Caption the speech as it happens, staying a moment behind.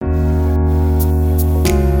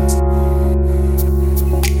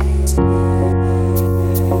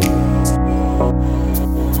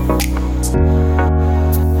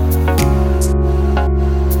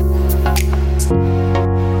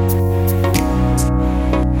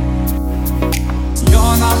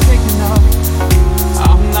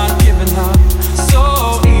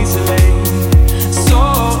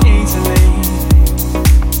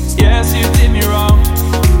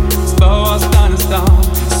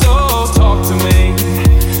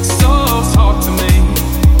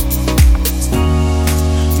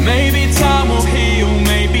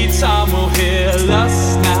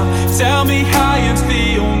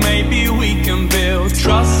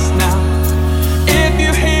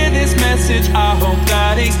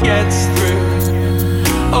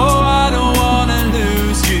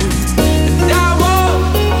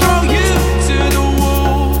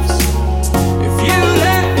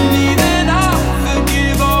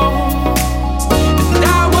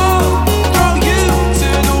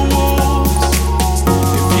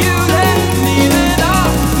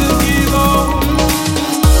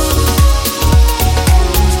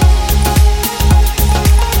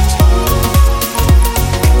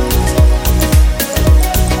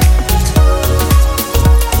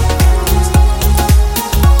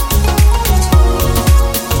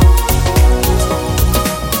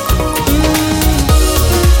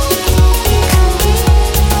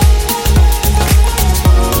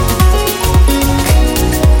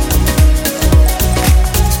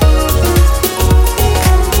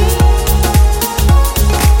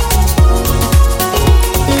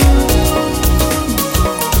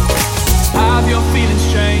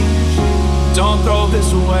Don't throw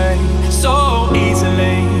this away so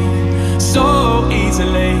easily, so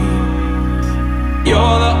easily.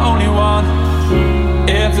 You're the only one.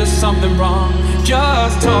 If there's something wrong,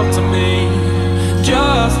 just talk to me,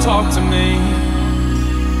 just talk to me.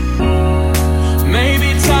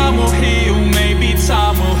 Maybe time will heal, maybe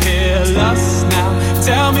time will heal us now.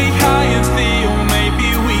 Tell me how you